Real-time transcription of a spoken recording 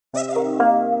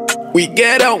We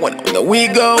get out when we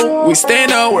go. We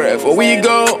stand out wherever we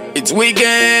go. It's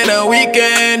weekend and we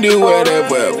can do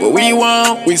whatever we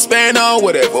want. We spend on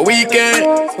whatever we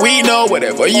can. We know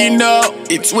whatever you know.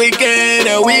 It's weekend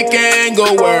and we can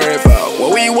go wherever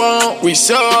what we want. We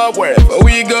show up wherever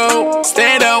we go.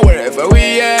 Stand out wherever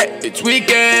we at. It's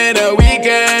weekend and we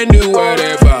can do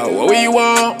whatever what we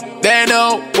want. They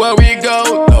know where we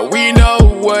go. No, we know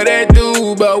what they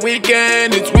do, but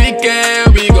weekend, it's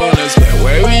weekend. We gonna spend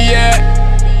where we at.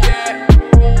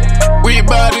 We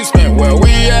bout to spend where we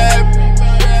at.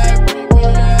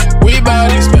 We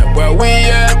bout to spend where we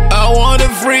at. I want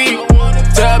it free.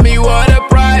 Tell me what the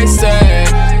price at.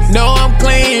 No, I'm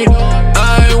clean.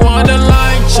 I ain't want a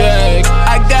line check.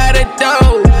 I got it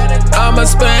though. I'ma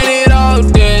spend it all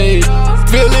day.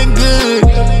 Feeling good.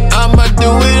 I'ma do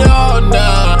it all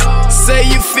now. Say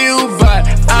you feel bad.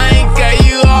 I ain't got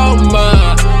you all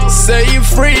mine. Say you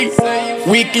free.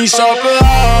 We can shop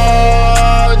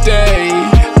all day.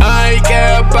 I ain't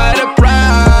care about the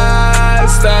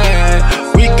price tag.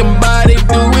 We can buy it,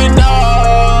 do it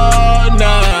all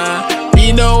night.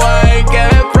 You know I ain't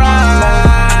got a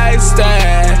price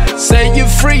tag. Say you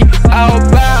free, I'll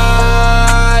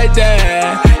buy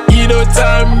that. You don't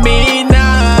tell me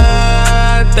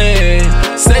nothing.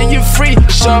 Say you free,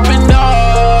 shopping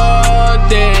all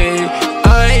day.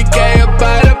 I ain't care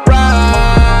about the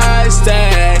price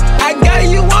tag. I got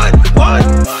you one.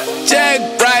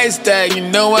 Check price tag, you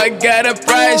know I got a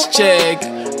price check.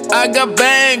 I got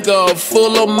bank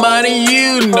full of money,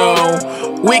 you know.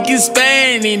 We can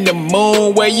spend in the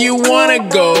moon where you wanna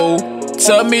go.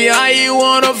 Tell me how you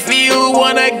wanna feel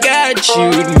when I got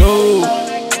you, no.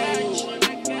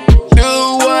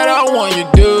 Do what I want you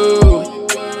do.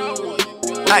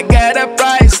 I got a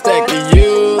price tag for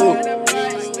you.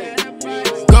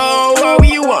 Go where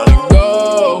you wanna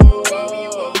go.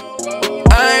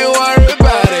 I ain't worried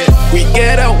about it. We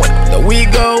get out when we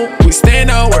go. We stand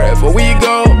out wherever we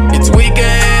go. It's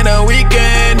weekend and we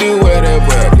can do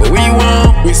whatever we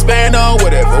want. We spend on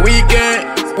whatever we can.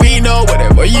 We know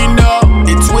whatever you know.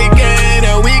 It's weekend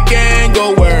and we can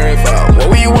go wherever what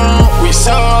we want. We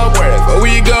show up wherever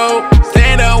we go.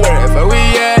 Stand out wherever we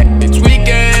at. It's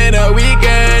weekend and we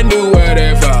can do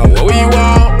whatever what we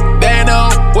want. They know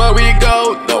where we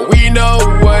go. No, we know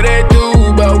what they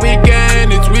do. But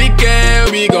weekend, it's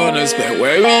weekend. We gonna spend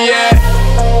where we at.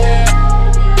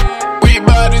 We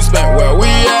bout to spend where we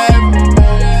at.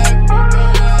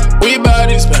 We bout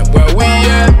to spend where we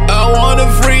at. I want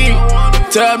it free.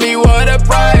 Tell me what the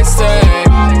price tag.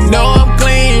 No, I'm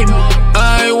clean.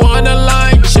 I ain't want a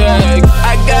line check.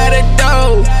 I got it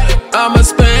though. I'ma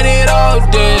spend it all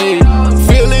day.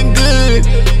 Feeling good.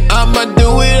 I'ma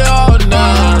do it all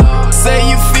night. Say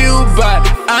you feel bad.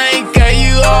 I ain't got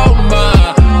you all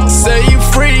mine. Say you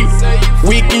free.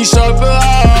 We can shop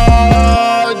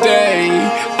all day.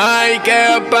 I ain't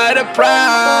care about the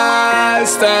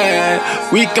price tag.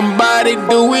 We can buy it,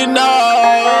 do it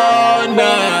all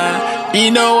night. You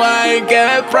know I ain't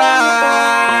got a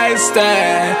price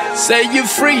tag. Say you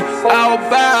free, I'll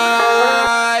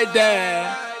buy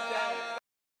that.